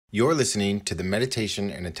You're listening to the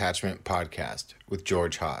Meditation and Attachment Podcast with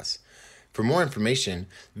George Haas. For more information,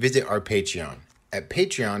 visit our Patreon at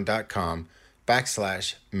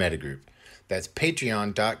patreon.com/metagroup. That's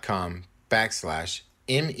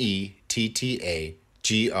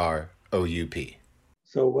patreon.com/METTAGROUP.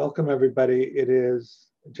 So welcome everybody. It is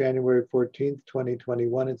January 14th,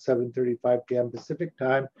 2021 at 7:35 p.m. Pacific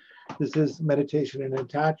time. This is Meditation and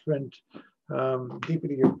Attachment,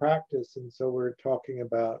 deepening your practice. And so we're talking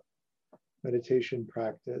about meditation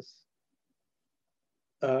practice.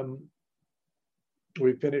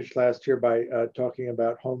 We finished last year by talking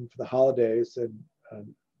about home for the holidays, and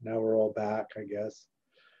now we're all back, I guess,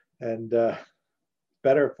 and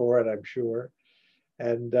better for it, I'm sure.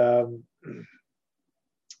 And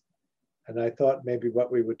I thought maybe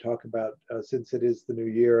what we would talk about, since it is the new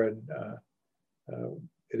year and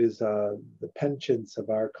it is the penchants of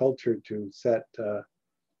our culture to set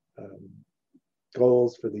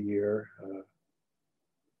goals for the year,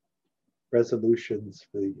 resolutions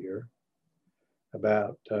for the year,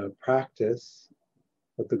 about practice,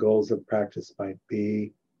 what the goals of practice might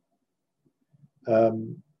be. I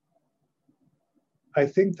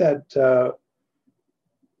think that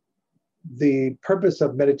the purpose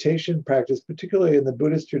of meditation practice, particularly in the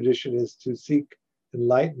Buddhist tradition, is to seek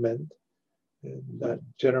enlightenment, in that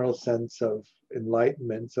general sense of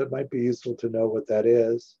enlightenment. So it might be useful to know what that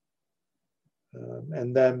is.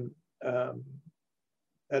 And then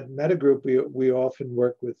at Metagroup, we often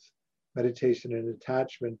work with meditation and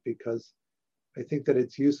attachment because I think that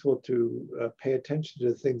it's useful to pay attention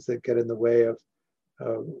to things that get in the way of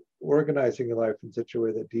organizing your life in such a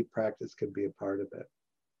way that deep practice can be a part of it.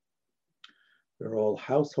 We're all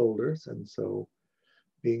householders, and so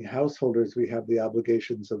being householders, we have the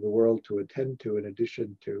obligations of the world to attend to, in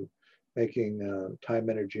addition to making time,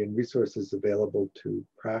 energy, and resources available to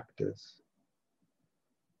practice.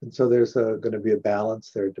 And so there's going to be a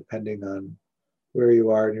balance there depending on where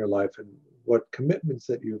you are in your life and what commitments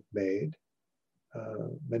that you've made.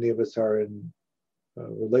 Many of us are in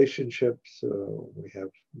relationships, we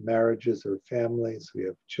have marriages or families, we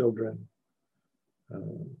have children.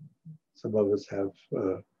 Some of us have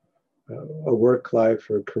a work life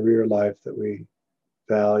or career life that we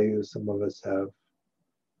value. Some of us have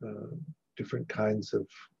different kinds of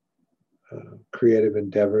creative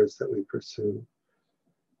endeavors that we pursue.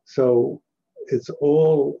 So it's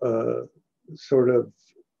all sort of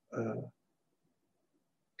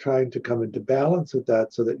trying to come into balance with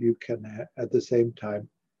that so that you can at the same time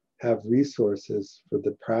have resources for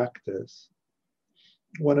the practice.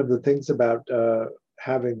 One of the things about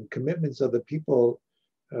having commitments of the people,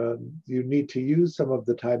 you need to use some of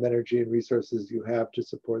the time, energy, and resources you have to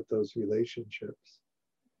support those relationships.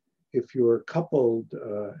 If you're coupled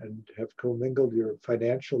and have commingled your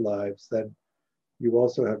financial lives, then you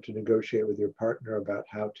also have to negotiate with your partner about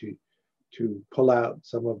how to pull out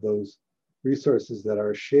some of those resources that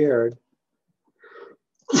are shared.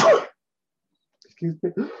 Excuse me.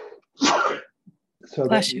 So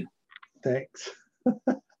Bless you. Thanks.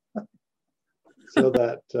 So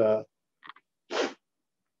that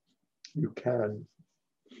you can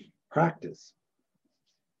practice.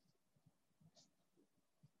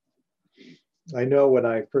 I know when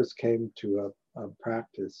I first came to a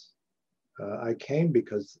practice, I came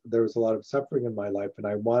because there was a lot of suffering in my life and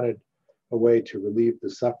I wanted a way to relieve the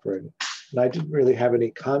suffering. And I didn't really have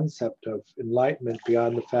any concept of enlightenment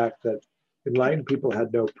beyond the fact that enlightened people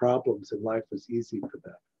had no problems and life was easy for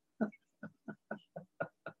them.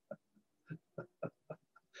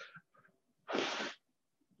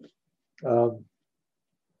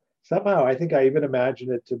 Somehow, I think I even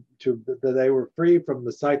imagined it that they were free from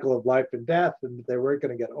the cycle of life and death, and that they weren't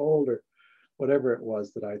going to get old or whatever it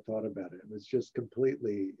was that I thought about it. It was just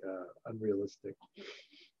completely unrealistic.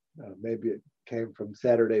 Maybe it came from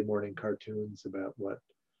Saturday morning cartoons about what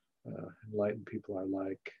enlightened people are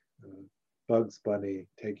like. Bugs Bunny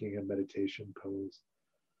taking a meditation pose.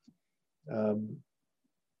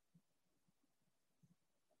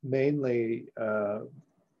 Mainly,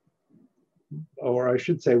 or I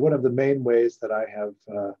should say, one of the main ways that I have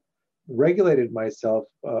regulated myself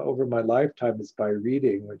over my lifetime is by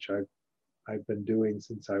reading, which I've been doing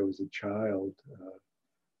since I was a child.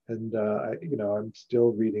 I'm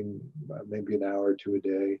still reading maybe an hour or two a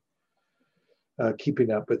day,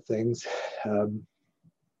 keeping up with things.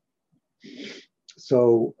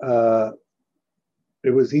 So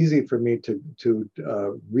it was easy for me to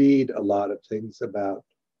read a lot of things about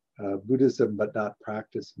Buddhism, but not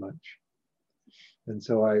practice much. And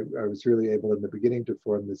so I was really able in the beginning to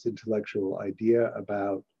form this intellectual idea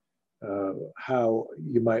about how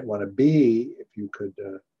you might want to be if you could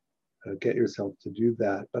get yourself to do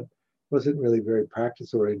that. But it wasn't really very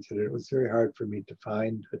practice oriented. It was very hard for me to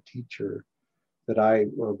find a teacher that I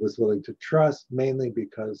was willing to trust, mainly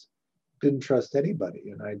because I didn't trust anybody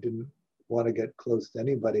and I didn't want to get close to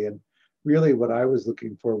anybody. And really what I was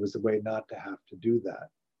looking for was a way not to have to do that.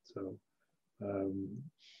 So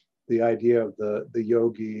the idea of the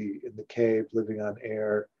yogi in the cave living on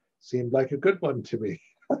air seemed like a good one to me.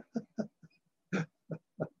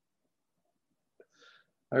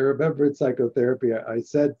 I remember in psychotherapy, I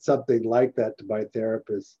said something like that to my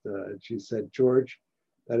therapist, and she said, "George,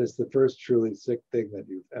 that is the first truly sick thing that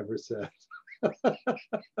you've ever said."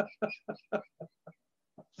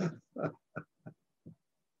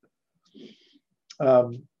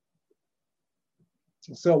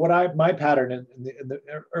 So my pattern in the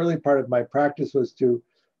early part of my practice was to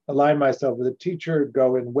align myself with a teacher,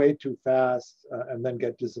 go in way too fast, and then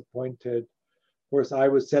get disappointed. Of course, I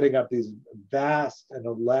was setting up these vast and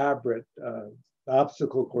elaborate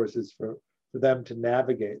obstacle courses for them to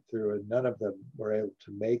navigate through, and none of them were able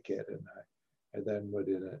to make it. And I then would,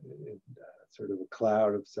 in sort of a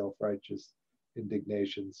cloud of self-righteous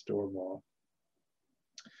indignation, storm off.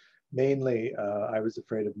 Mainly, I was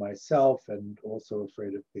afraid of myself and also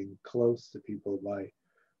afraid of being close to people. My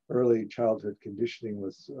early childhood conditioning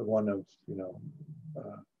was one of,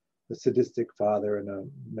 a sadistic father and a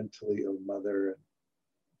mentally ill mother,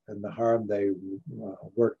 and the harm they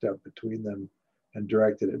worked up between them and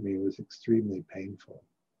directed at me was extremely painful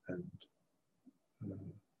and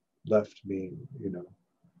left me,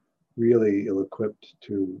 really ill-equipped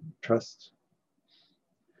to trust.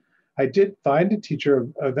 I did find a teacher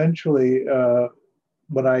eventually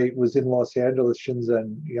when I was in Los Angeles,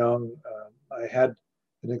 Shinzen Young. I had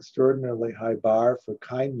an extraordinarily high bar for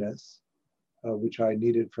kindness, which I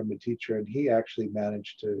needed from a teacher, and he actually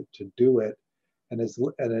managed to do it. And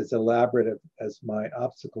as elaborate as my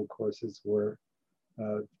obstacle courses were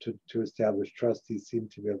to establish trust, he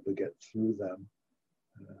seemed to be able to get through them.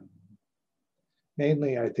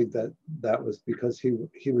 Mainly, I think that was because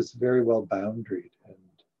he was very well boundaried, and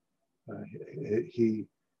he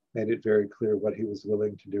made it very clear what he was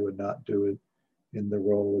willing to do and not do it in the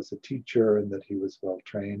role as a teacher, and that he was well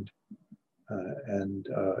trained and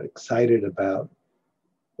excited about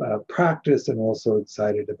practice, and also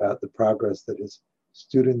excited about the progress that his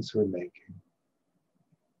students were making.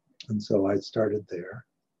 And so I started there.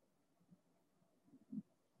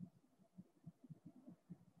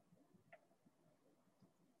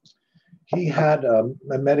 He had a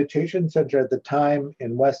meditation center at the time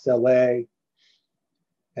in West LA,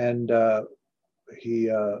 and he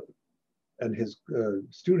and his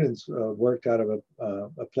students worked out of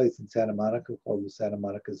a place in Santa Monica called the Santa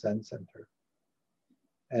Monica Zen Center.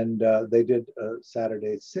 And they did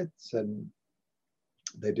Saturday sits, and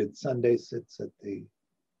they did Sunday sits at the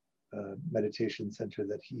meditation center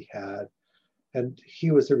that he had. And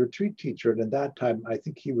he was a retreat teacher, and at that time, I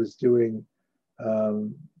think he was doing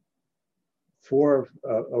 4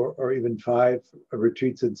 or even 5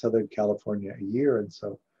 retreats in Southern California a year. And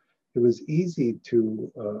so it was easy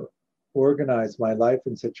to organize my life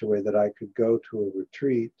in such a way that I could go to a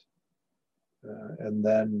retreat and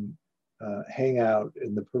then hang out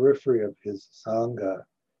in the periphery of his Sangha,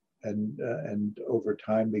 and over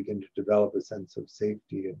time begin to develop a sense of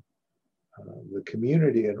safety in the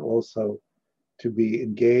community, and also to be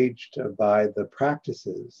engaged by the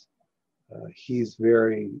practices. He's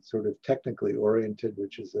very sort of technically oriented,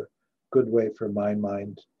 which is a good way for my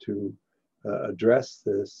mind to address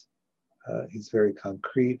this. He's very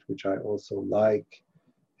concrete, which I also like,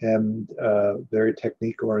 and very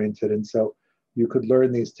technique oriented. And so you could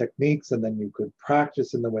learn these techniques, and then you could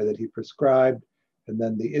practice in the way that he prescribed. And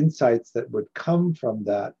then the insights that would come from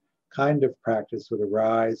that kind of practice would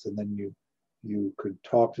arise. And then you could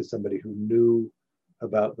talk to somebody who knew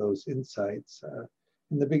about those insights.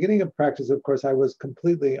 In the beginning of practice, of course, I was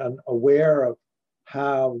completely unaware of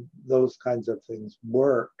how those kinds of things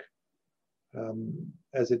work.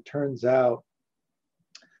 As it turns out,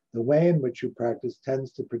 the way in which you practice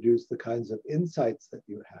tends to produce the kinds of insights that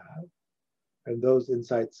you have. And those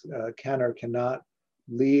insights can or cannot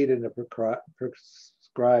lead in a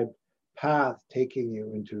prescribed path, taking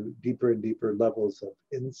you into deeper and deeper levels of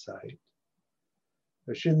insight.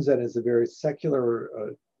 Shinzen is a very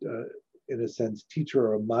secular, in a sense, teacher,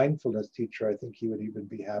 or a mindfulness teacher. I think he would even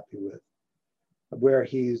be happy with, where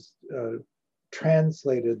he's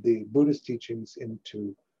translated the Buddhist teachings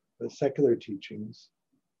into the secular teachings.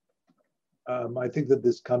 I think that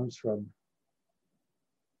this comes from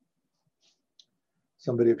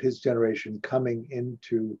somebody of his generation coming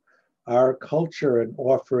into our culture and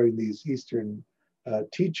offering these Eastern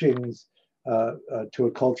teachings to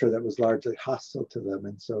a culture that was largely hostile to them.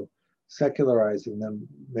 And so secularizing them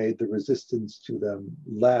made the resistance to them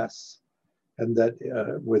less. And that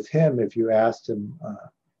with him, if you asked him,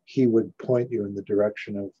 he would point you in the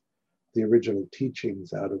direction of the original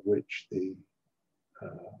teachings out of which the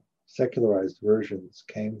secularized versions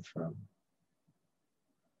came from.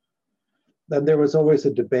 Then there was always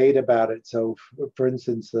a debate about it. So, for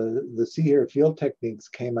instance, the see, hear, feel techniques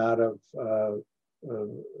came out of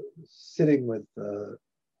sitting with the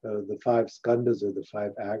 5 skandhas or the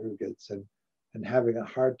 5 aggregates and having a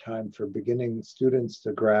hard time for beginning students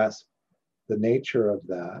to grasp the nature of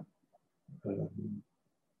that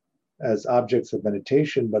as objects of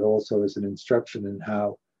meditation, but also as an instruction in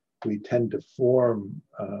how we tend to form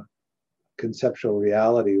conceptual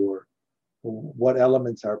reality, or what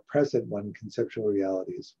elements are present when conceptual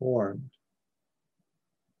reality is formed.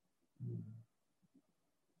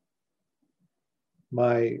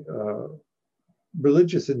 My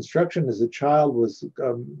religious instruction as a child was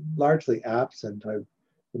largely absent. I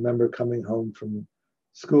remember coming home from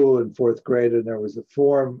school in 4th grade, and there was a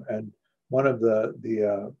form, and one of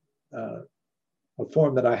a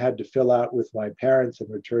form that I had to fill out with my parents and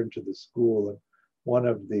return to the school. And one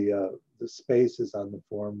of the spaces on the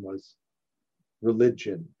form was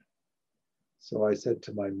religion. So I said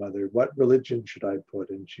to my mother, "What religion should I put?"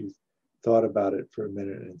 And she thought about it for a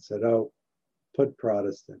minute and said, "Oh, put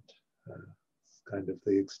Protestant." It's kind of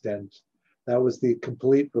the extent. That was the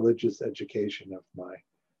complete religious education of my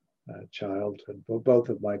childhood. Both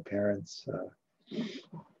of my parents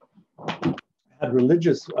had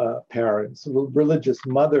religious parents, religious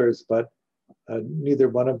mothers, but neither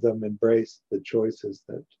one of them embraced the choices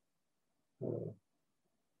that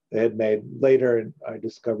they had made. Later, I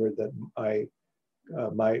discovered that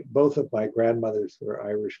both of my grandmothers were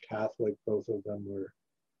Irish Catholic. Both of them were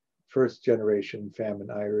first generation famine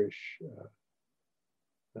Irish.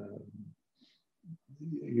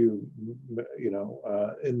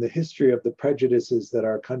 In the history of the prejudices that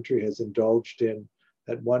our country has indulged in,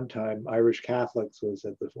 at one time, Irish Catholics was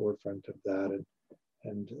at the forefront of that,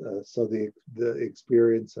 and so the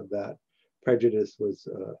experience of that prejudice was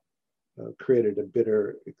created a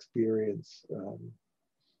bitter experience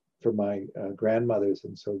for my grandmothers,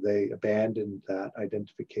 and so they abandoned that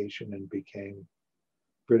identification and became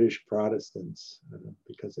British Protestants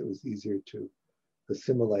because it was easier to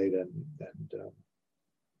assimilate and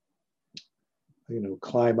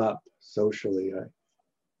climb up socially.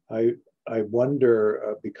 I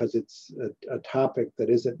wonder, because it's a topic that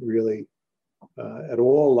isn't really at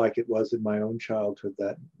all like it was in my own childhood,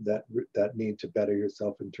 that need to better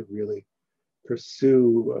yourself and to really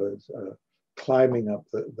pursue climbing up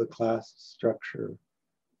the class structure,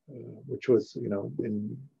 which was,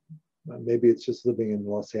 maybe it's just living in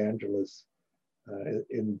Los Angeles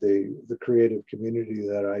in the creative community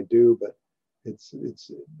that I do, but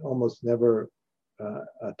it's almost never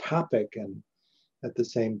a topic. And at the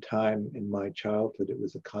same time, in my childhood, it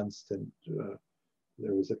was a constant,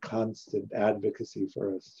 there was a constant advocacy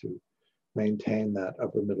for us to maintain that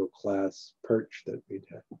upper middle class perch that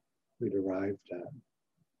we'd arrived at.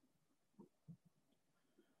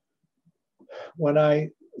 When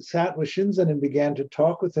I sat with Shinzen and began to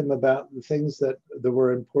talk with him about the things that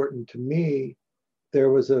were important to me,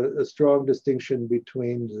 there was a strong distinction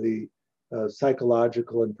between the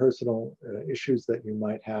psychological and personal issues that you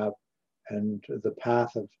might have and the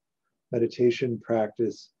path of meditation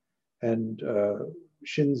practice, and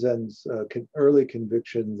Shinzen's early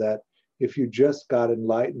conviction that if you just got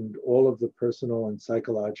enlightened, all of the personal and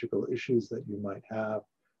psychological issues that you might have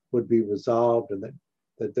would be resolved, and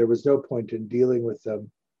that there was no point in dealing with them.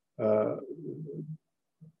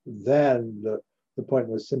 Then the point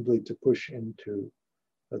was simply to push into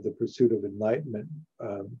the pursuit of enlightenment.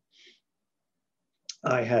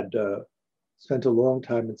 I had spent a long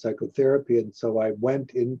time in psychotherapy, and so I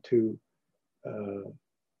went into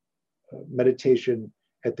meditation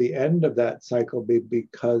at the end of that cycle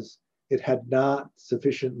because it had not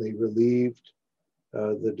sufficiently relieved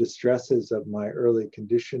the distresses of my early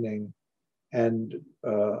conditioning. And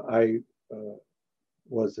I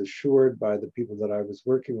was assured by the people that I was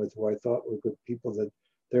working with, who I thought were good people, that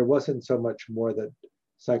there wasn't so much more that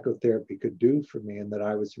psychotherapy could do for me, and that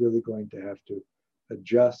I was really going to have to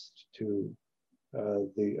adjust to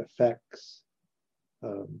the effects.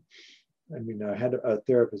 I had a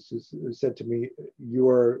therapist who said to me,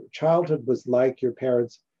 "Your childhood was like your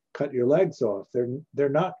parents cut your legs off. They're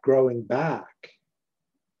not growing back,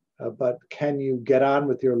 but can you get on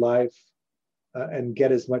with your life and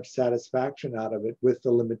get as much satisfaction out of it with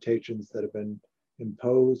the limitations that have been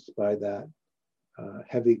imposed by that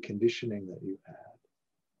heavy conditioning that you had?"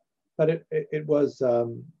 but it was a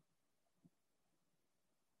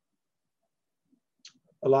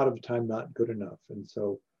lot of the time not good enough. And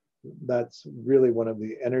so that's really one of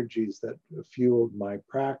the energies that fueled my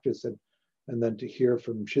practice. And then to hear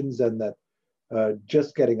from Shinzen that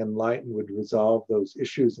just getting enlightened would resolve those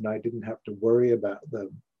issues and I didn't have to worry about them.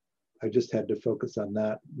 I just had to focus on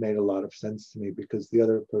that, made a lot of sense to me because the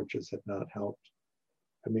other approaches had not helped.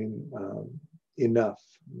 I mean, enough,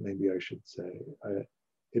 maybe I should say.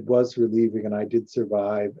 It was relieving and I did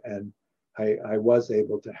survive and I was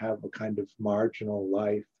able to have a kind of marginal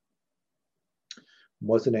life.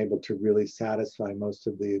 Wasn't able to really satisfy most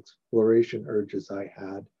of the exploration urges I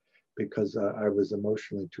had because I was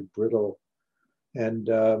emotionally too brittle. And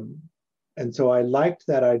so I liked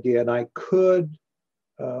that idea and I could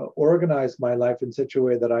organize my life in such a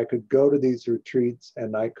way that I could go to these retreats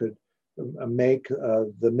and I could make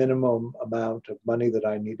the minimum amount of money that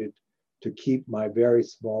I needed to keep my very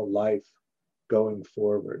small life going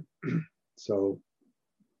forward. So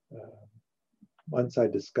once I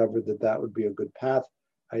discovered that that would be a good path,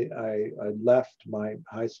 I left my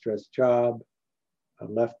high stress job, I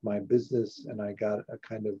left my business, and I got a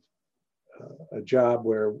kind of a job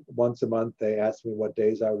where once a month they asked me what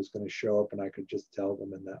days I was going to show up and I could just tell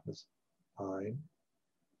them and that was fine.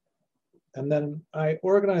 And then I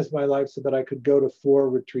organized my life so that I could go to 4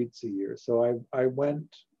 retreats a year. So I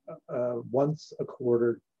went once a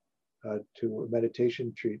quarter to a meditation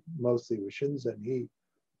retreat, mostly with Shinzen. He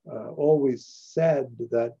always said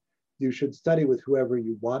that you should study with whoever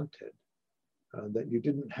you wanted, that you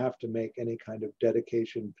didn't have to make any kind of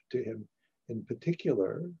dedication to him in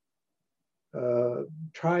particular.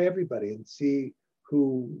 Try everybody and see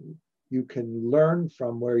who you can learn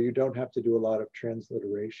from where you don't have to do a lot of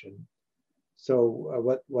transliteration.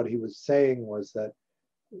 So what he was saying was that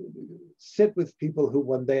sit with people who,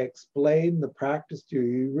 when they explain the practice to you,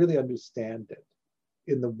 you really understand it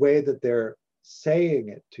in the way that they're saying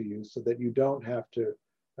it to you so that you don't have to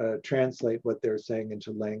translate what they're saying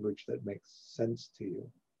into language that makes sense to you.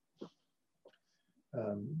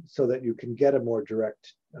 So that you can get a more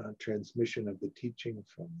direct transmission of the teaching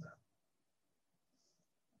from them.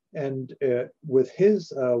 And with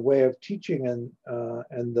his way of teaching and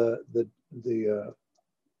the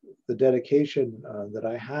dedication that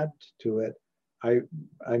I had to it, I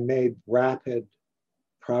made rapid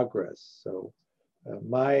progress. So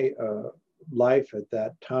my life at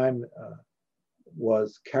that time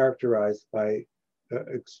was characterized by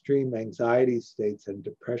extreme anxiety states and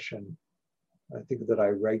depression. I think that I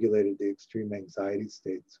regulated the extreme anxiety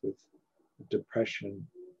states with depression.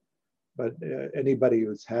 But anybody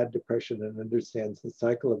who's had depression and understands the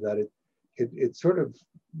cycle of that, it sort of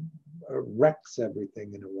wrecks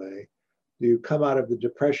everything in a way. You come out of the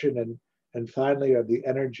depression and finally you have the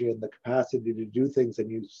energy and the capacity to do things, and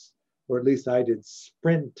you, or at least I did,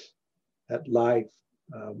 sprint at life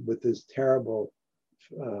with this terrible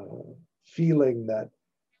feeling that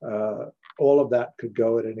all of that could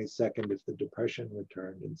go at any second if the depression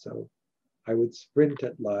returned. And so I would sprint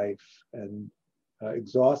at life and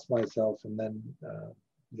exhaust myself, and then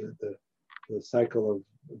the cycle of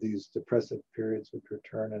these depressive periods would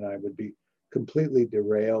return and I would be completely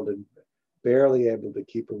derailed and barely able to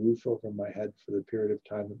keep a roof over my head for the period of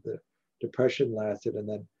time that the depression lasted, and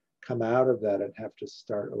then come out of that and have to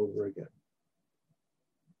start over again.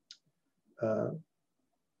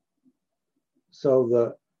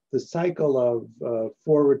 So the cycle of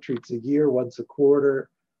 4 retreats a year, once a quarter,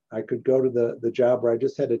 I could go to the job where I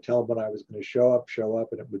just had to tell them when I was going to show up,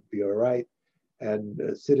 and it would be all right,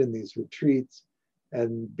 and sit in these retreats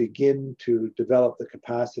and begin to develop the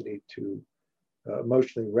capacity to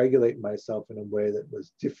emotionally regulate myself in a way that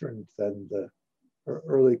was different than the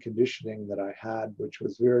early conditioning that I had, which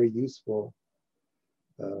was very useful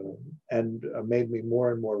and made me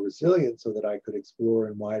more and more resilient so that I could explore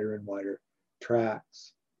in wider and wider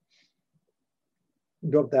tracks.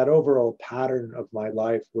 That overall pattern of my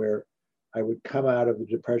life where I would come out of the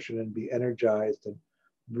depression and be energized and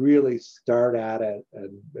really start at it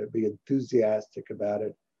and be enthusiastic about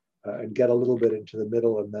it and get a little bit into the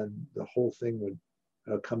middle, and then the whole thing would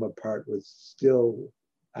come apart, was still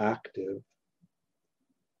active.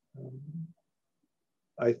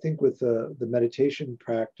 I think with the meditation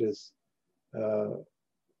practice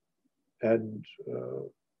and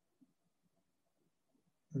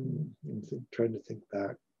I'm trying to think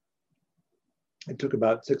back. It took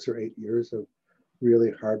about 6 or 8 years of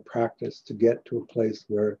really hard practice to get to a place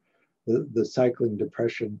where the cycling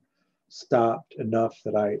depression stopped enough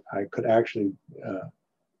that I could actually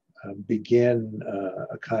begin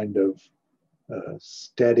a kind of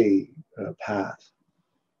steady path.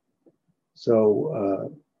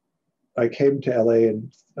 So I came to LA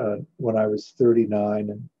when I was 39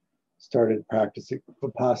 and started practicing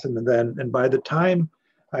Vipassana and by the time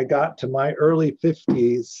I got to my early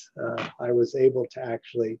 50s, I was able to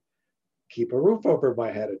actually keep a roof over my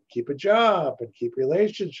head and keep a job and keep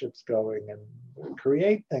relationships going and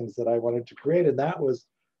create things that I wanted to create. And that was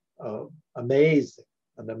amazing,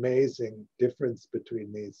 an amazing difference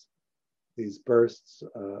between these bursts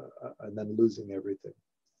and then losing everything.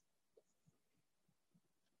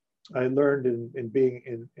 I learned in being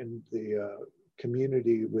in the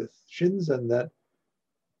community with Shinzen that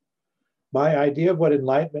my idea of what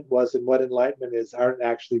enlightenment was and what enlightenment is aren't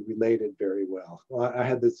actually related very well. I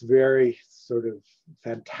had this very sort of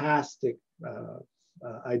fantastic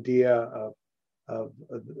idea of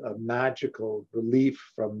magical relief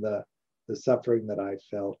from the suffering that I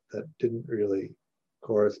felt that didn't really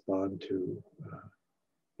correspond to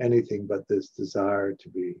anything but this desire to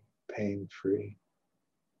be pain-free.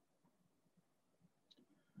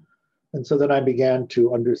 And so then I began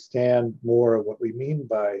to understand more of what we mean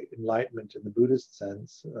by enlightenment in the Buddhist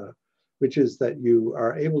sense, which is that you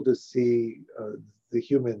are able to see the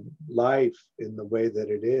human life in the way that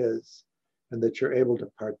it is, and that you're able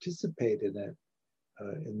to participate in it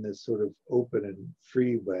in this sort of open and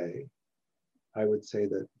free way. I would say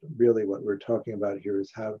that really what we're talking about here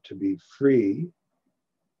is how to be free.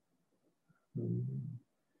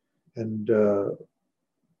 And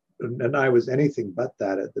I was anything but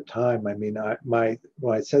that at the time. I mean, my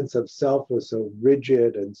sense of self was so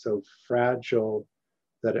rigid and so fragile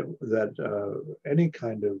that any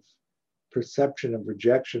kind of perception of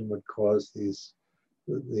rejection would cause these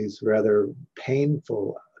rather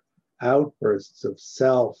painful outbursts of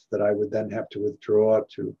self that I would then have to withdraw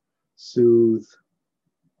to soothe.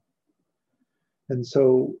 And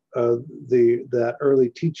so that early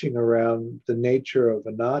teaching around the nature of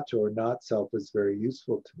anatta or not self was very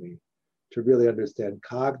useful to me, to really understand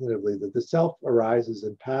cognitively that the self arises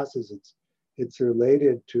and passes. It's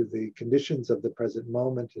related to the conditions of the present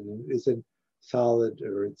moment, and it isn't solid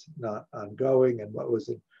or it's not ongoing. And what was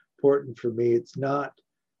important for me, it's not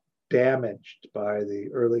damaged by the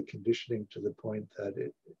early conditioning to the point that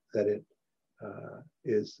it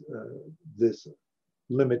is this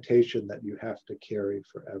limitation that you have to carry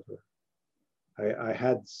forever. I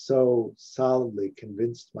had so solidly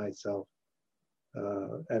convinced myself,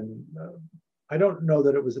 and I don't know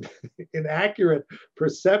that it was an inaccurate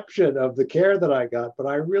perception of the care that I got, but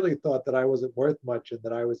I really thought that I wasn't worth much and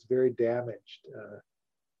that I was very damaged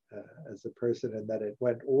as a person, and that it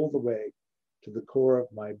went all the way to the core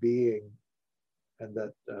of my being, and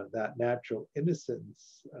that that natural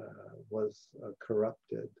innocence was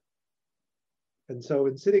corrupted. And so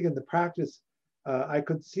in sitting in the practice, I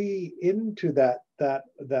could see into that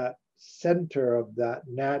center of that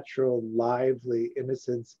natural, lively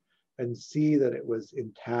innocence and see that it was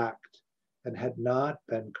intact and had not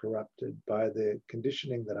been corrupted by the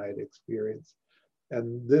conditioning that I had experienced.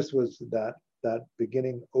 And this was that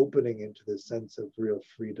beginning opening into the sense of real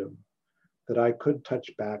freedom, that I could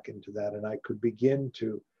touch back into that and I could begin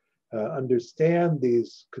to understand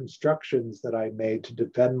these constructions that I made to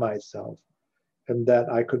defend myself, and that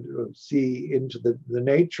I could see into the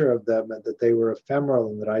nature of them, and that they were ephemeral,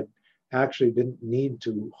 and that I actually didn't need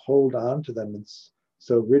to hold on to them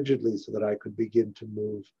so rigidly, so that I could begin to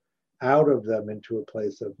move out of them into a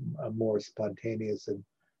place of a more spontaneous and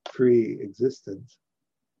free existence.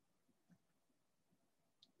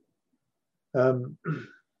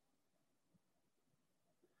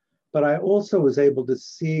 But I also was able to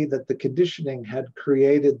see that the conditioning had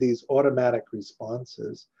created these automatic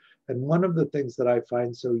responses. And one of the things that I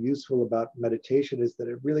find so useful about meditation is that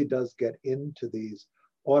it really does get into these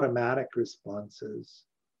automatic responses.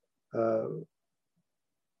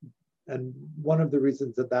 And one of the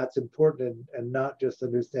reasons that that's important, and not just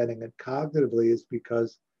understanding it cognitively, is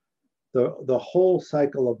because the whole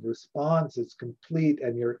cycle of response is complete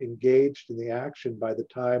and you're engaged in the action by the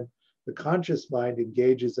time the conscious mind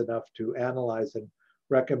engages enough to analyze and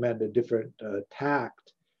recommend a different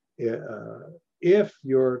tact. If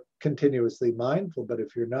you're continuously mindful, but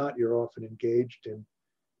if you're not, you're often engaged in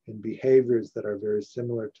behaviors that are very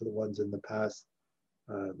similar to the ones in the past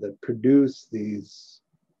that produce these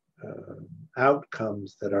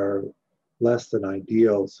outcomes that are less than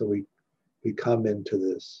ideal. So we come into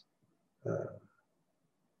this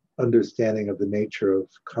understanding of the nature of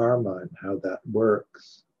karma and how that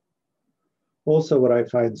works. Also, what I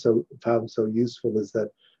found so useful is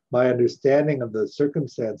that my understanding of the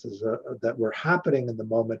circumstances that were happening in the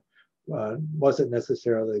moment wasn't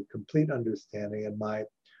necessarily a complete understanding, and my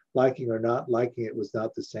liking or not liking it was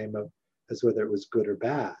not the same as whether it was good or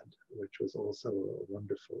bad. which was also a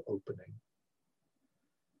wonderful opening.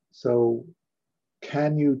 So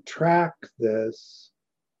can you track this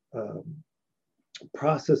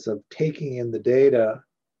process of taking in the data,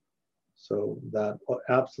 so that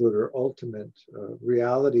absolute or ultimate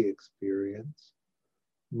reality experience,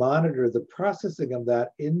 monitor the processing of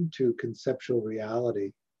that into conceptual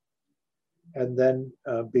reality, and then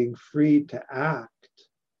being free to act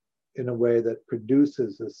in a way that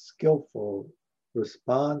produces a skillful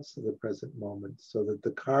response to the present moment, so that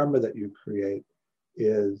the karma that you create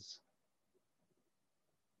is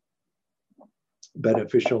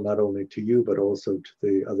beneficial not only to you, but also to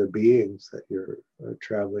the other beings that you're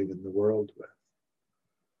traveling in the world with.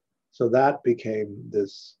 So that became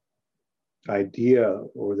this idea,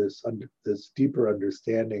 or this deeper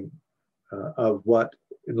understanding of what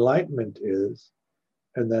enlightenment is,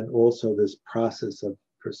 and then also this process of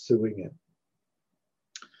pursuing it.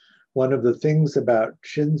 One of the things about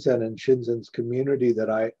Shinzen and Shinzen's community that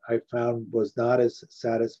I found was not as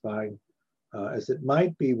satisfying as it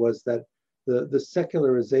might be was that the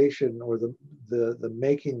secularization, or the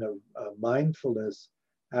making of mindfulness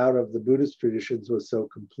out of the Buddhist traditions was so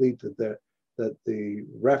complete that the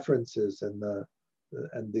references and the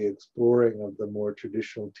exploring of the more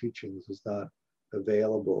traditional teachings was not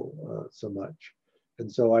available so much.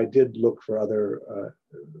 And so I did look for other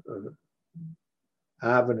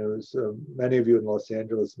avenues. Many of you in Los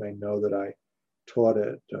Angeles may know that I taught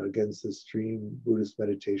at Against the Stream Buddhist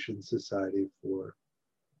Meditation Society for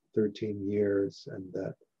 13 years, and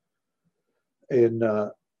that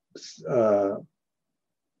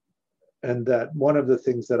one of the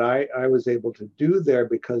things that I was able to do there,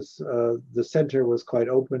 because the center was quite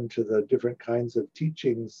open to the different kinds of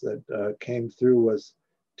teachings that came through, was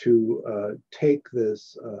to take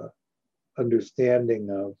this understanding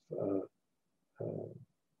of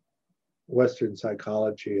Western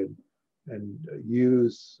psychology and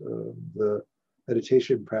use the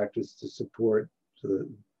meditation practice to support the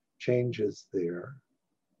changes there.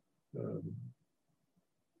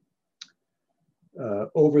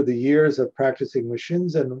 Over the years of practicing with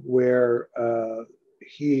Shinzen, where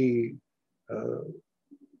he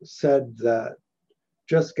said that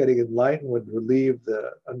just getting enlightened would relieve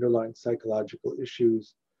the underlying psychological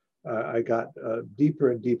issues, I got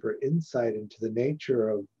deeper and deeper insight into the nature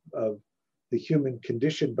of the human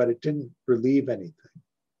condition, but it didn't relieve anything.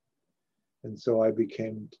 And so I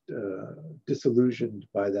became disillusioned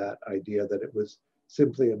by that idea that it was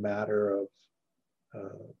simply a matter of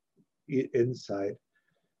insight.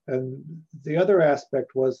 And the other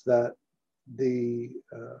aspect was that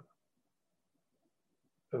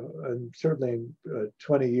and certainly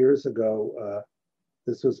 20 years ago,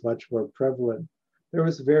 this was much more prevalent. There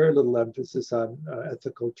was very little emphasis on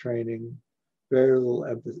ethical training, very little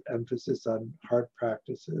emphasis on heart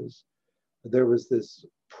practices. There was this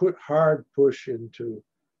hard push into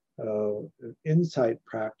insight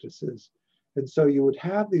practices. And so you would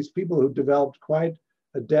have these people who developed quite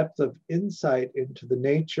a depth of insight into the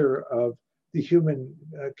nature of the human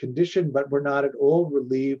condition, but were not at all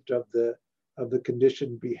relieved of the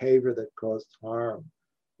conditioned behavior that caused harm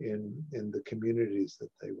in the communities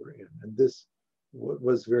that they were in. And this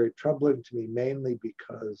was very troubling to me, mainly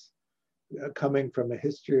because coming from a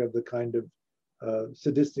history of the kind of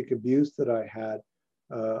sadistic abuse that I had,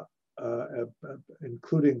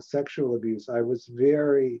 including sexual abuse, I was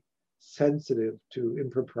very sensitive to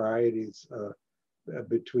improprieties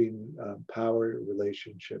between power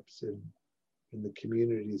relationships in the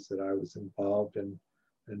communities that I was involved in,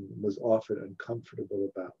 and was often uncomfortable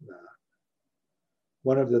about that.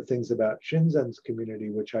 One of the things about Shinzen's community,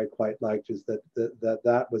 which I quite liked, is that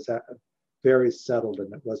was very settled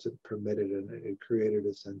and it wasn't permitted, and it created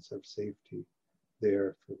a sense of safety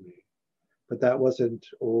there for me. But that wasn't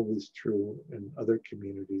always true in other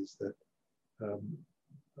communities that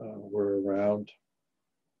were around.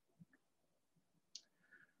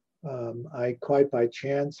 I quite by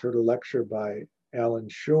chance heard a lecture by Alan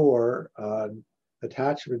Shore on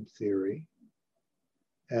attachment theory,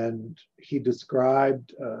 and he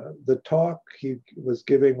described the talk he was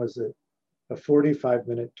giving was a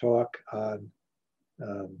 45-minute talk on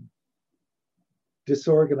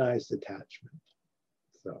disorganized attachment.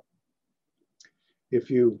 So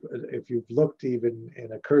if you've looked even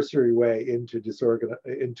in a cursory way into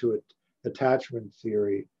attachment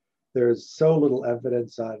theory, there's so little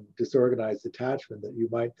evidence on disorganized attachment that you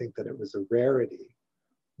might think that it was a rarity,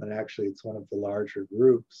 when actually it's one of the larger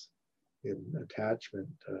groups in attachment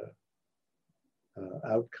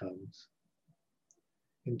outcomes.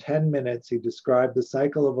 In 10 minutes, he described the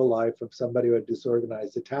cycle of a life of somebody who had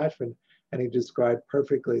disorganized attachment, and he described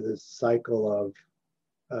perfectly this cycle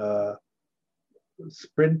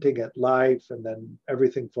sprinting at life and then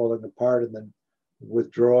everything falling apart and then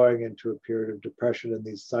withdrawing into a period of depression and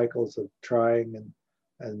these cycles of trying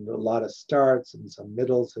and a lot of starts and some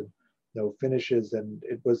middles and no finishes. And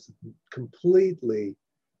it was completely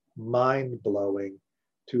mind-blowing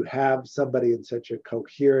to have somebody in such a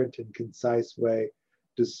coherent and concise way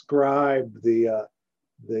describe the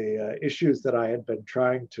issues that I had been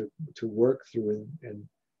trying to work through in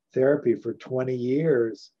therapy for 20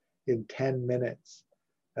 years in 10 minutes.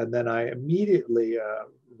 And then I immediately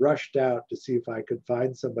rushed out to see if I could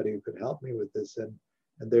find somebody who could help me with this. And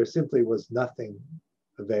there simply was nothing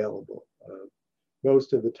available.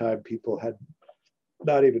 Most of the time people had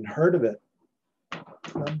not even heard of it.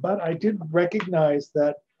 But I did recognize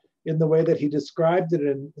that in the way that he described it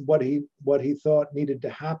and what he thought needed to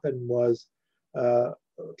happen was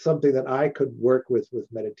something that I could work with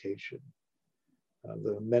meditation.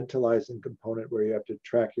 The mentalizing component where you have to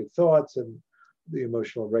track your thoughts, and the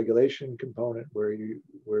emotional regulation component where you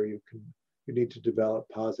need to develop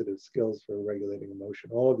positive skills for regulating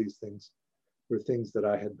emotion. All of these things were things that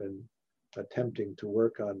I had been attempting to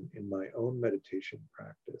work on in my own meditation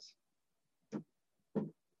practice.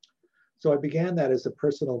 So I began that as a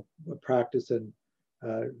personal practice, and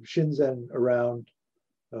Shinzen around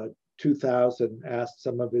 2000 asked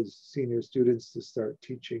some of his senior students to start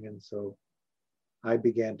teaching. And so I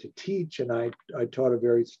began to teach, and I taught a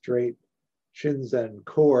very straight Shinzen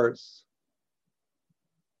course.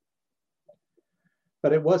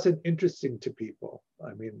 But it wasn't interesting to people.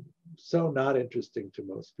 I mean, so not interesting to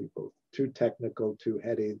most people. Too technical, too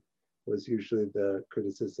heady was usually the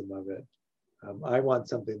criticism of it. I want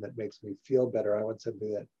something that makes me feel better. I want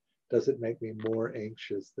something that doesn't make me more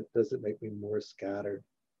anxious, that doesn't make me more scattered.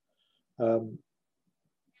 Somebody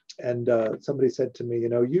said to me, you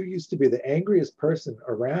know, you used to be the angriest person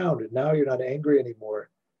around, and now you're not angry anymore.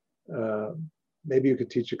 Maybe you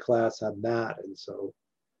could teach a class on that. And so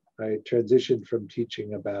I transitioned from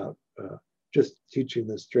teaching about just teaching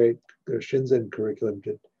the straight Shinzen curriculum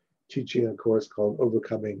to teaching a course called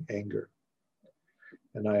Overcoming Anger.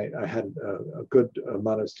 And I had a good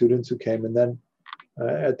amount of students who came. And then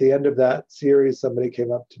at the end of that series, somebody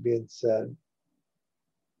came up to me and said,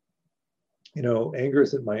 you know, anger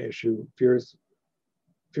isn't my issue. Fear is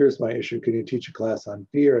my issue. Can you teach a class on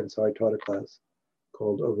fear? And so I taught a class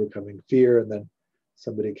called Overcoming Fear. And then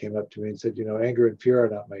somebody came up to me and said, you know, anger and fear are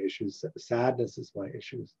not my issues. Sadness is my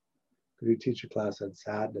issues. Could you teach a class on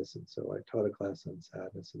sadness? And so I taught a class on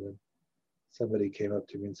sadness. And then somebody came up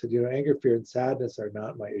to me and said, you know, anger, fear, and sadness are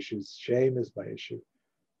not my issues. Shame is my issue.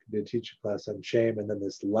 Could you teach a class on shame? And then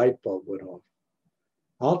this light bulb went off.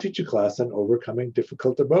 I'll teach a class on overcoming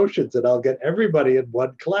difficult emotions, and I'll get everybody in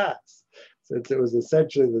one class, since it was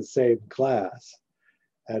essentially the same class.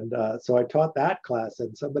 And so I taught that class,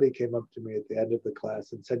 and somebody came up to me at the end of the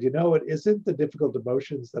class and said, you know, it isn't the difficult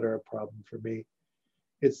emotions that are a problem for me.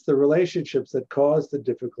 It's the relationships that cause the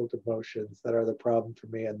difficult emotions that are the problem for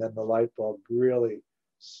me. And then the light bulb really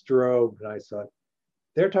strobed, and I thought,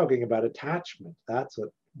 they're talking about attachment. That's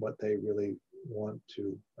what they really want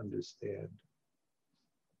to understand.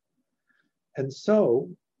 And so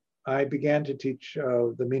I began to teach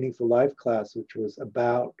the Meaningful Life class, which was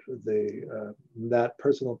about that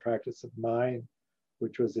personal practice of mine,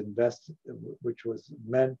 which was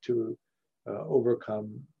meant to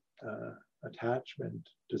overcome attachment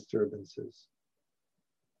disturbances.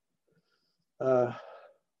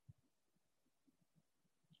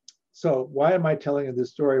 So why am I telling you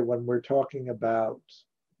this story when we're talking about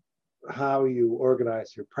how you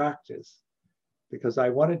organize your practice? Because I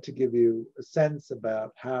wanted to give you a sense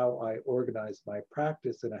about how I organized my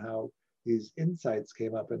practice and how these insights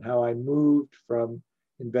came up and how I moved from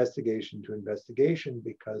investigation to investigation,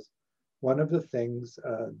 because one of the things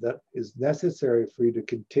that is necessary for you to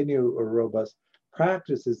continue a robust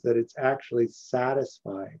practice is that it's actually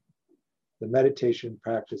satisfying. The meditation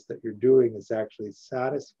practice that you're doing is actually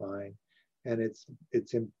satisfying, and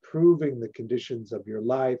it's improving the conditions of your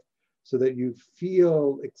life so that you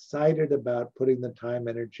feel excited about putting the time,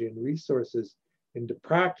 energy, and resources into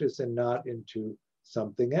practice and not into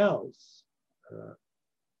something else.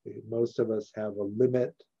 Most of us have a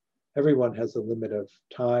limit. Everyone has a limit of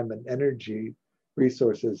time and energy.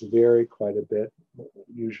 Resources vary quite a bit,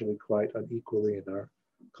 usually quite unequally in our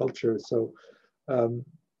culture. So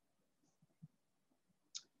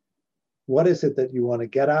what is it that you want to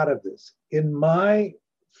get out of this? In my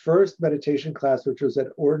first meditation class, which was at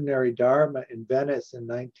Ordinary Dharma in Venice in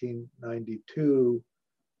 1992,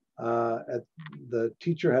 the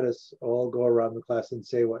teacher had us all go around the class and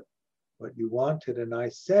say what what you wanted. And I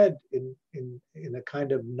said in a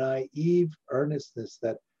kind of naive earnestness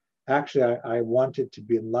that actually I wanted to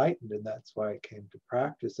be enlightened, and that's why I came to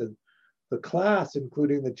practice. And the class,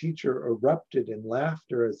 including the teacher, erupted in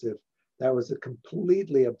laughter as if that was a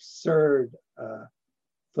completely absurd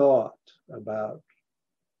thought about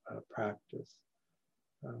practice.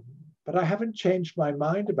 But I haven't changed my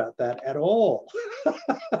mind about that at all.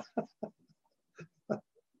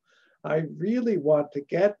 I really want to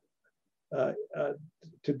get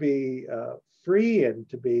to be free and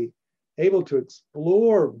to be able to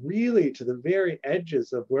explore really to the very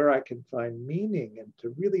edges of where I can find meaning, and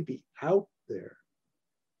to really be out there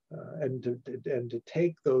and to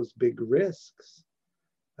take those big risks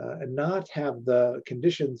and not have the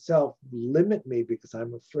conditioned self limit me because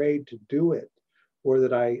I'm afraid to do it, or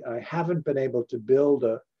that I haven't been able to build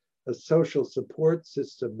a social support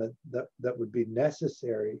system that would be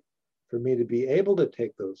necessary for me to be able to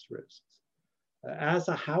take those risks. As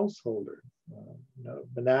a householder,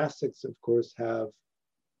 monastics, of course, have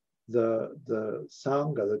the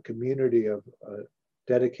Sangha, the community of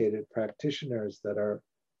dedicated practitioners that are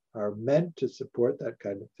meant to support that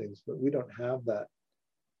kind of things, but we don't have that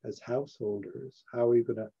as householders. How are we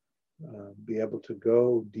going to be able to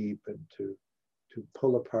go deep and to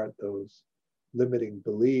pull apart those limiting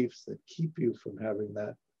beliefs that keep you from having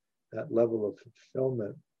that level of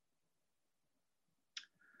fulfillment?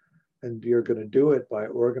 And you're going to do it by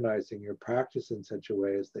organizing your practice in such a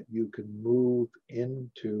way as that you can move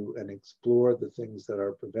into and explore the things that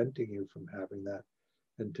are preventing you from having that,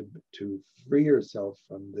 and to free yourself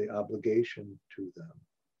from the obligation to them.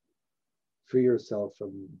 Free yourself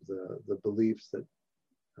from the beliefs that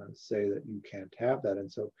say that you can't have that.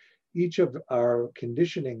 And so each of our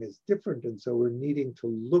conditioning is different. And so we're needing to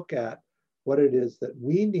look at what it is that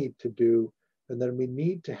we need to do. And then we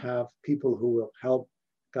need to have people who will help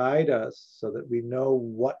guide us so that we know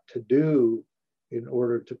what to do in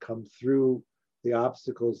order to come through the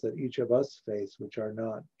obstacles that each of us face, which are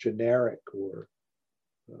not generic or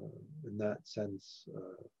in that sense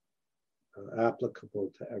applicable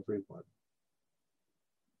to everyone.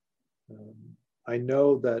 I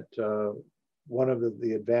know that one of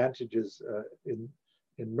the advantages in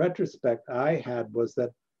retrospect I had was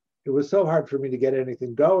that it was so hard for me to get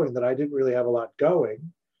anything going that I didn't really have a lot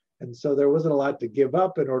going. And so there wasn't a lot to give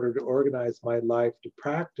up in order to organize my life to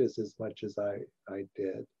practice as much as I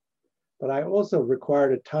did. But I also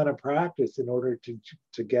required a ton of practice in order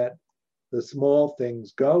to get the small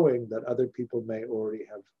things going that other people may already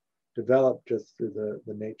have developed just through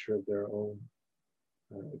the nature of their own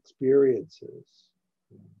experiences.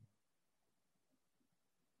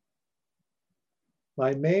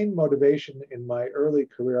 My main motivation in my early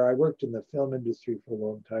career, I worked in the film industry for a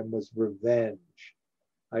long time, was revenge.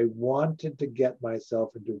 I wanted to get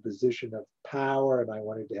myself into a position of power, and I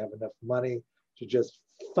wanted to have enough money to just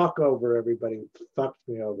fuck over everybody who fucked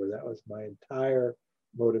me over. That was my entire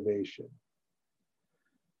motivation.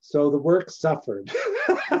 So the work suffered.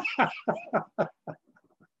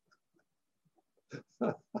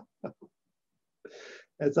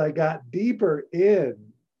 As I got deeper in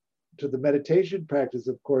to the meditation practice,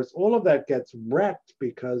 of course, all of that gets wrecked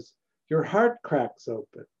because your heart cracks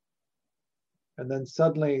open. And then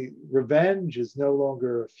suddenly revenge is no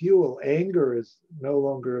longer a fuel. Anger is no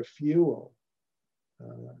longer a fuel.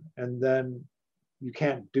 And then you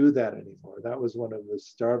can't do that anymore. That was one of the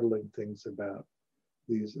startling things about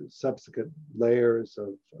these subsequent layers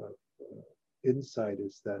of insight,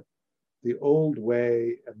 is that the old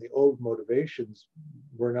way and the old motivations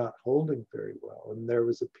were not holding very well. And there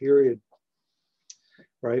was a period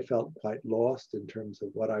where I felt quite lost in terms of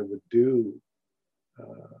what I would do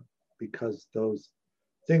because those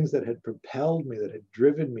things that had propelled me, that had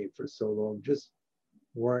driven me for so long, just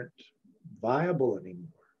weren't viable anymore.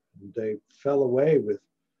 And they fell away with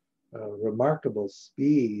remarkable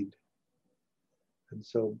speed. And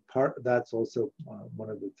so that's also one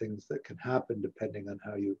of the things that can happen depending on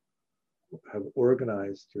how you have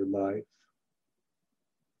organized your life.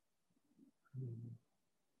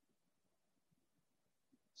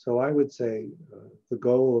 So I would say the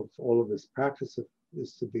goal of all of this practice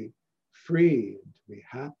is to be free and to be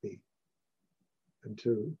happy and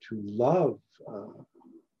to love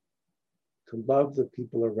the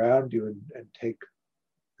people around you and take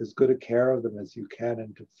as good a care of them as you can,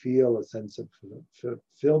 and to feel a sense of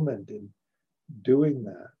fulfillment in doing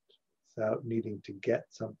that without needing to get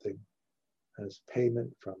something as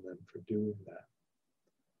payment from them for doing that.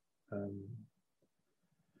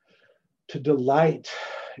 To delight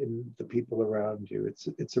in the people around you.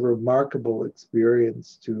 It's a remarkable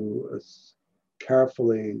experience to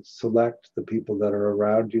carefully select the people that are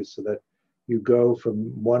around you so that you go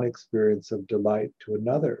from one experience of delight to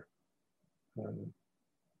another,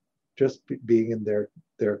 just being in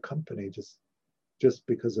their company, just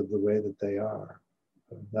because of the way that they are.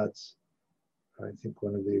 That's, I think,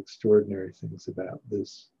 one of the extraordinary things about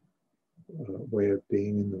this way of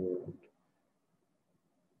being in the world.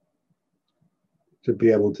 To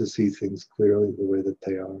be able to see things clearly the way that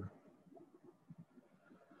they are.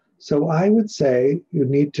 So I would say you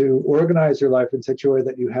need to organize your life in such a way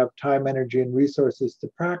that you have time, energy, and resources to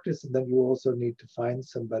practice, and then you also need to find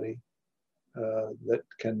somebody that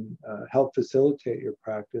can help facilitate your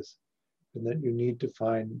practice, and that you need to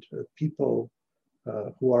find people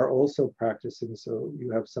who are also practicing, so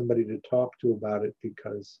you have somebody to talk to about it,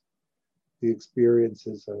 because the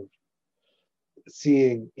experiences of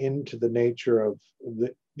seeing into the nature of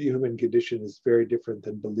the human condition is very different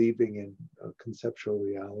than believing in a conceptual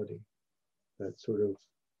reality, that sort of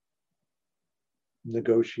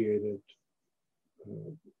negotiated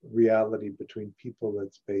reality between people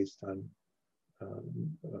that's based on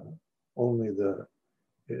only the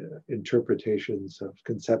interpretations of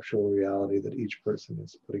conceptual reality that each person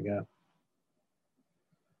is putting out.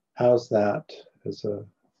 How's that as a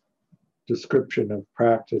description of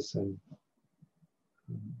practice and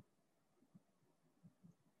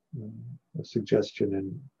a suggestion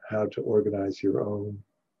in how to organize your own?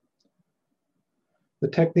 The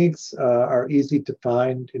techniques are easy to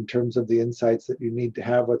find in terms of the insights that you need to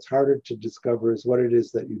have. What's harder to discover is what it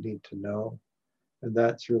is that you need to know. And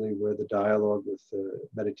that's really where the dialogue with the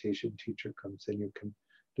meditation teacher comes in. You can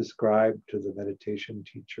describe to the meditation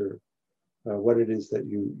teacher what it is that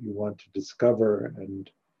you want to discover, and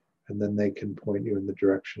then they can point you in the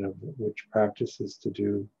direction of which practices to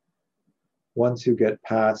do. Once you get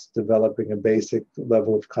past developing a basic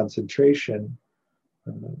level of concentration,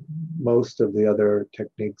 most of the other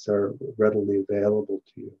techniques are readily available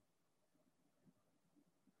to you.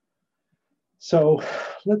 So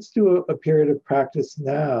let's do a period of practice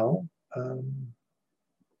now.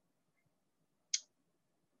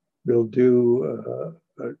 We'll do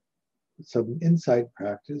some insight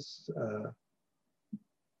practice,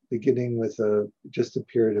 beginning with just a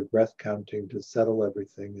period of breath counting to settle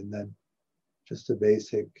everything, and then just a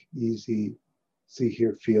basic, easy see,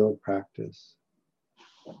 hear, feel practice.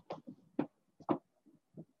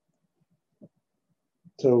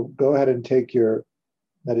 So go ahead and take your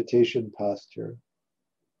meditation posture.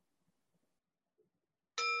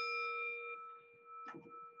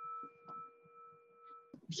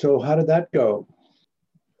 So how did that go?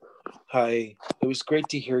 Hi, it was great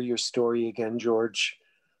to hear your story again, George.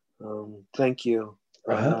 Thank you.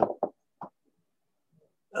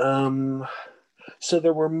 So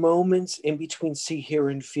there were moments in between see, hear,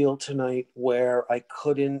 and feel tonight where I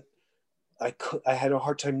had a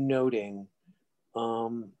hard time noting,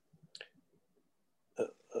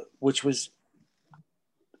 which was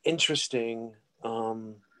interesting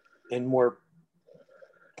and more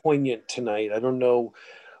poignant tonight. I don't know,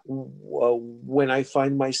 when I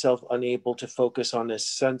find myself unable to focus on a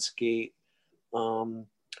sense gate,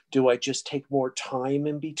 do I just take more time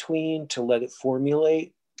in between to let it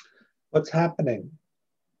formulate? What's happening?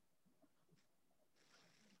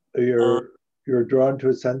 You're drawn to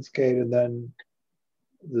a sense gate, and then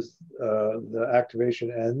this the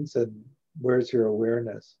activation ends, and where's your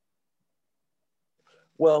awareness?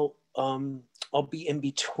 Well, I'll be in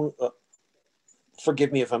between.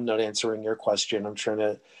 Forgive me if I'm not answering your question. I'm trying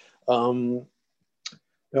to.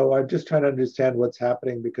 No, I'm just trying to understand what's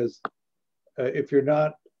happening, because if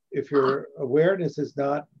your awareness is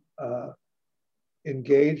not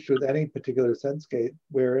engaged with any particular sense gate,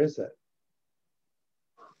 where is it?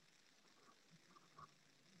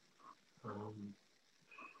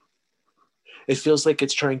 It feels like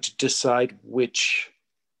it's trying to decide which.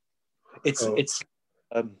 It's okay.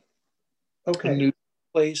 A new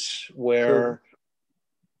place where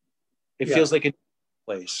it feels like a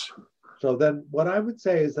place. So then what I would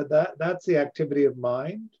say is that's the activity of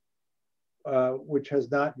mind, which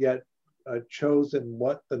has not yet chosen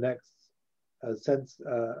what the next sense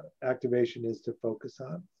activation is to focus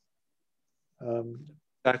on.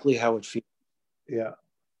 Exactly how it feels. Yeah.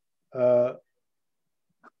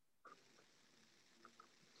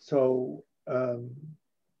 So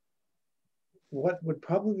what would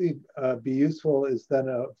probably be useful is then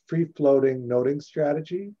a free-floating noting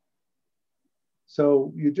strategy.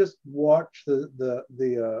 So you just watch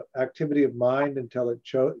the activity of mind until it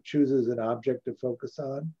chooses an object to focus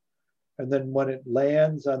on. And then when it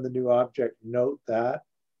lands on the new object, note that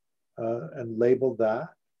and label that,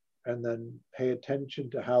 and then pay attention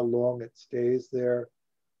to how long it stays there,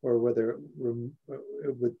 or whether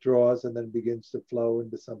it withdraws and then begins to flow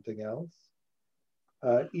into something else.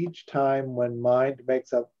 each time when mind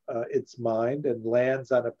makes up its mind and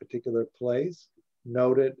lands on a particular place,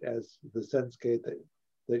 note it as the sense gate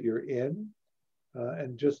that you're in,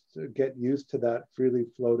 and just get used to that freely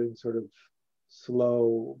floating sort of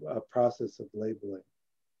slow process of labeling.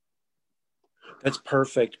 That's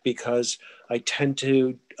perfect, because I tend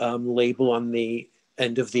to label on the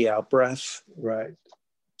end of the out breath. Right.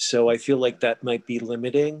 So I feel like that might be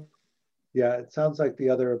limiting. Yeah, it sounds like the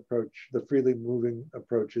other approach, the freely moving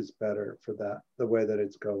approach, is better for that, the way that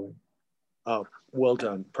it's going. Oh, well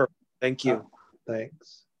done. Perfect. Thank you.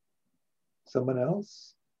 Thanks. Someone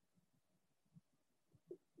else?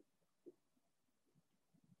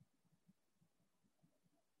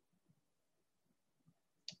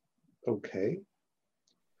 Okay.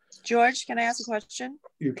 George, can I ask a question?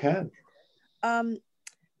 You can.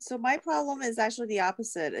 So my problem is actually the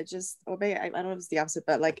opposite. It just, or maybe I don't know if it's the opposite,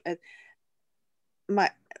 but like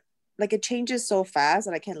it changes so fast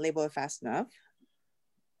that I can't label it fast enough.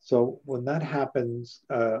 So when that happens,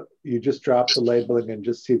 you just drop the labeling and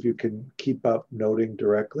just see if you can keep up noting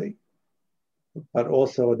directly, but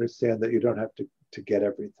also understand that you don't have to get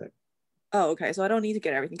everything. Oh, okay. So I don't need to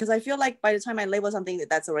get everything, because I feel like by the time I label something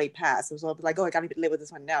that's already passed, so I'll be like, oh, I gotta label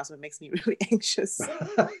this one now. So it makes me really anxious.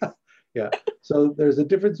 Yeah. So there's a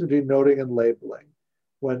difference between noting and labeling.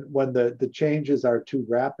 When the changes are too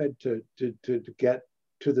rapid to get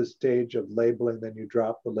to the stage of labeling, then you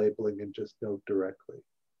drop the labeling and just note directly.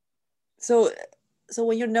 So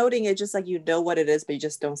when you're noting it, just like you know what it is, but you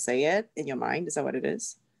just don't say it in your mind. Is that what it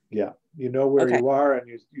is? Yeah, you know where Okay. you are,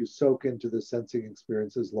 and you soak into the sensing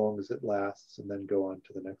experience as long as it lasts, and then go on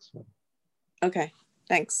to the next one. Okay,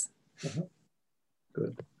 thanks. Uh-huh.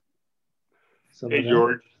 Good. Hey,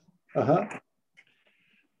 George. Uh-huh.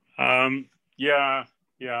 Yeah,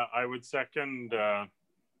 I would second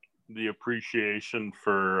the appreciation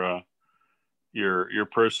for your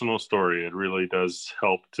personal story. It really does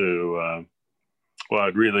help to,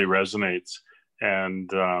 it really resonates.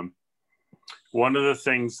 And one of the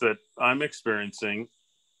things that I'm experiencing,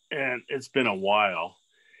 and it's been a while,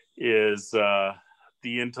 is the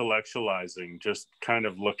intellectualizing, just kind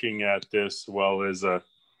of looking at this, as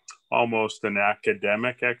almost an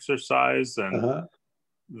academic exercise, and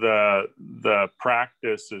the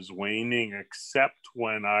practice is waning, except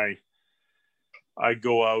when I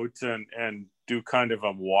go out and do kind of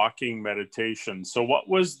a walking meditation. So what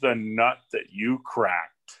was the nut that you cracked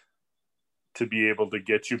to be able to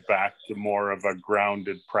get you back to more of a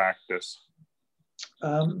grounded practice?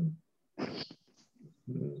 I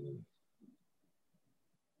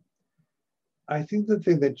think the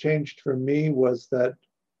thing that changed for me was that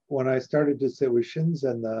when I started to sit with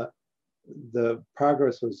Shinzen, the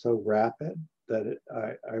progress was so rapid that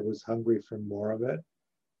I was hungry for more of it,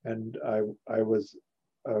 and I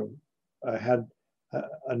had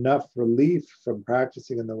enough relief from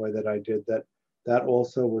practicing in the way that I did that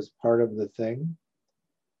also was part of the thing.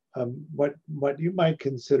 What you might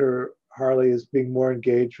consider, Harley, is being more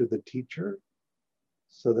engaged with the teacher,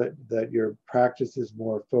 so that your practice is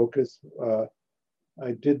more focused.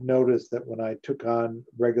 I did notice that when I took on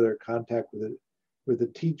regular contact with the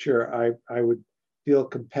teacher, I would feel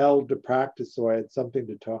compelled to practice, so I had something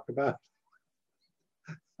to talk about.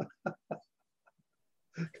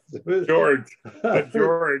 George,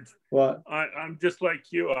 what? I'm just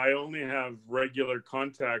like you. I only have regular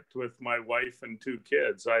contact with my wife and 2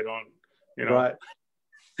 kids. I don't, Right.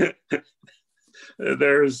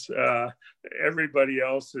 There's everybody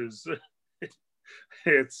else is.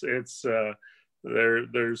 It's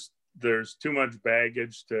there's too much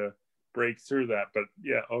baggage to break through that. But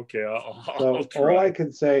yeah, okay, I'll try. All I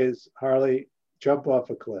can say is, Harley, jump off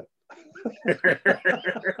a cliff.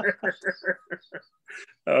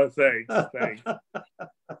 Oh, thanks.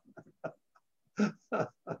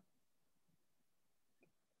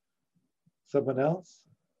 Someone else?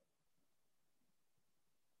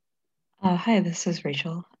 Hi, this is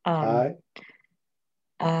Rachel. Hi.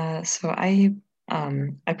 So I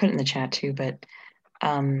put it in the chat too, but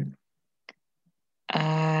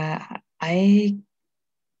I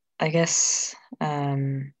guess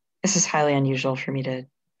this is highly unusual for me to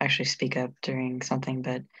actually speak up during something,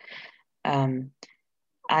 but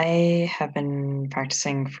I have been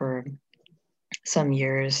practicing for some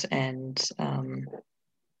years, and I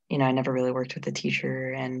never really worked with a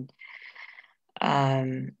teacher, and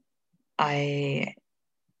I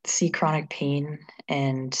see chronic pain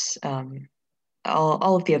and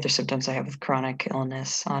all of the other symptoms I have with chronic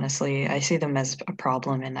illness. Honestly, I see them as a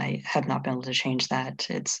problem, and I have not been able to change that.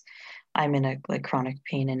 I'm in a chronic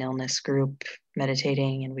pain and illness group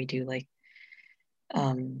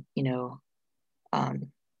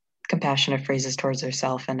compassionate phrases towards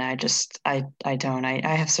herself, and I don't.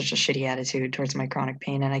 I have such a shitty attitude towards my chronic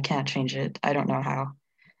pain, and I can't change it. I don't know how.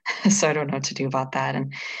 So I don't know what to do about that.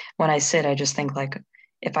 And when I sit, I just think like,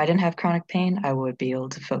 if I didn't have chronic pain, I would be able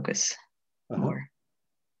to focus more.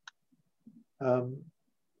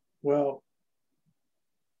 Well,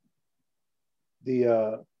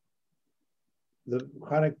 the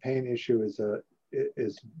chronic pain issue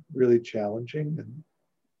is really challenging, and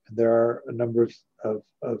there are a number of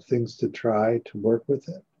things to try to work with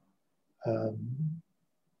it.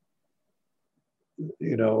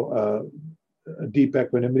 You know, a deep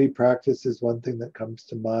equanimity practice is one thing that comes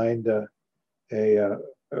to mind. A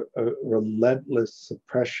relentless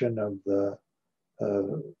suppression of the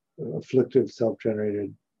afflictive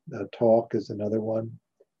self-generated talk is another one.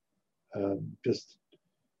 Just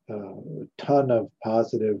a ton of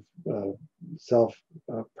positive self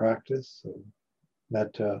practice. So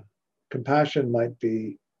metta. Compassion might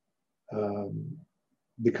be,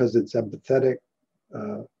 because it's empathetic,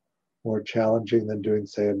 more challenging than doing,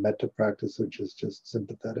 say, a metta practice, which is just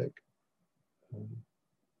sympathetic.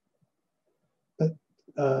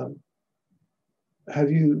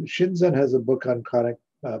 Have you, Shinzen has a book on chronic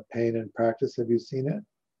pain and practice. Have you seen it?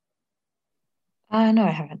 No,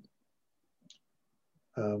 I haven't.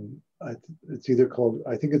 It's either called,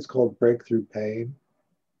 I think it's called Breakthrough Pain.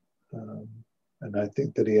 And I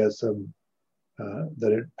think that he has some,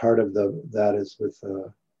 part of that is with,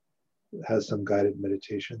 has some guided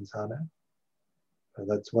meditations on it.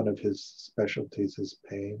 That's one of his specialties, is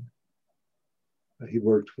pain. He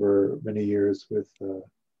worked for many years with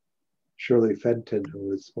Shirley Fenton, who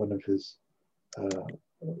was one of his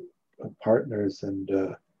partners,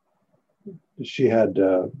 and she had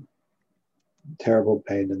terrible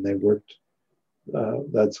pain, and they worked,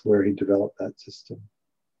 that's where he developed that system.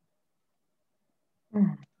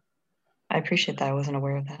 I appreciate that. I wasn't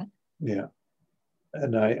aware of that. Yeah.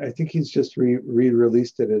 And I think he's just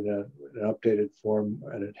re-released it in an updated form,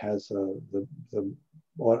 and it has an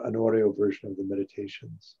audio version of the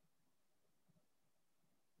meditations.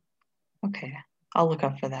 Okay, I'll look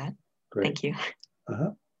up for that. Great. Thank you.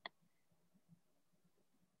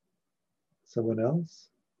 Someone else?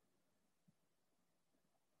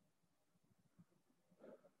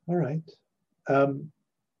 All right.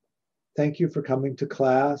 Thank you for coming to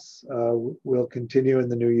class. We'll continue in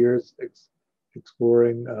the new year's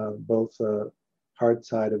exploring both the heart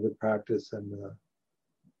side of the practice and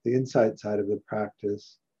the insight side of the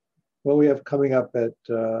practice. What we have coming up at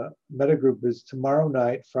Metta Group is tomorrow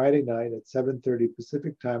night, Friday night at 7:30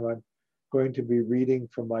 Pacific time. I'm going to be reading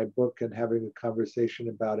from my book and having a conversation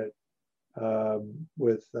about it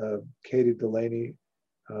with Katie Delaney,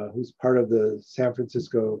 who's part of the San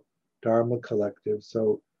Francisco Dharma Collective.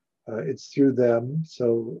 So it's through them.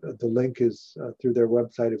 So the link is through their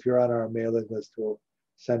website. If you're on our mailing list, we'll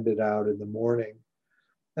send it out in the morning.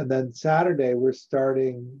 And then Saturday, we're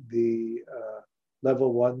starting the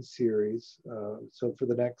Level 1 series. So for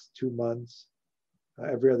the next 2 months,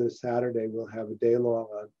 every other Saturday, we'll have a day long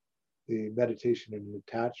on the meditation and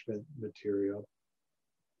attachment material.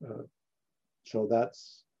 So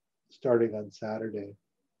that's starting on Saturday.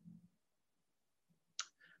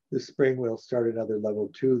 This spring, we'll start another Level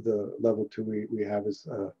 2. The Level 2 we have is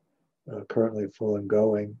currently full and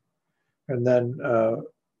going. And then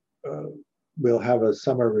we'll have a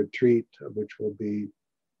summer retreat, which will be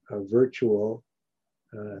virtual.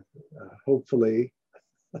 Hopefully,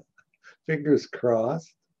 fingers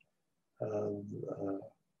crossed.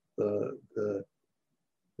 The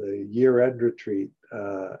year-end retreat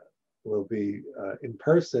will be in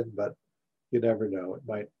person, but you never know. It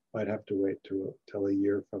might have to wait till a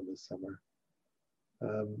year from the summer.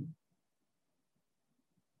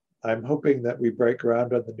 I'm hoping that we break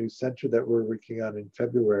ground on the new center that we're working on in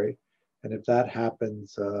February, and if that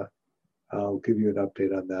happens, I'll give you an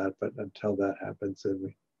update on that. But until that happens,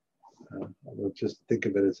 then we'll just think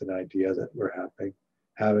of it as an idea that we're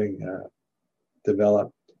having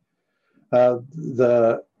developed.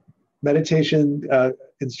 The meditation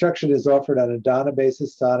instruction is offered on a dana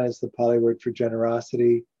basis. Dana is the Pali word for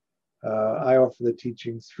generosity. I offer the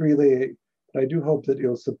teachings freely, but I do hope that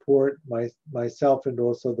you'll support myself and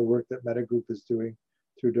also the work that Metta Group is doing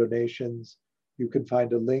through donations. You can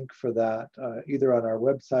find a link for that either on our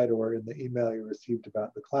website or in the email you received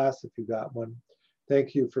about the class if you got one.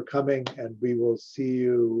 Thank you for coming, and we will see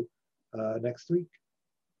you next week.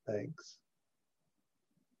 Thanks.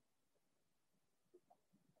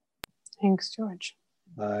 Thanks, George.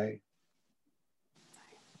 Bye.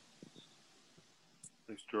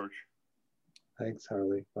 Thanks, George. Thanks,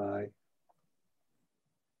 Harley. Bye.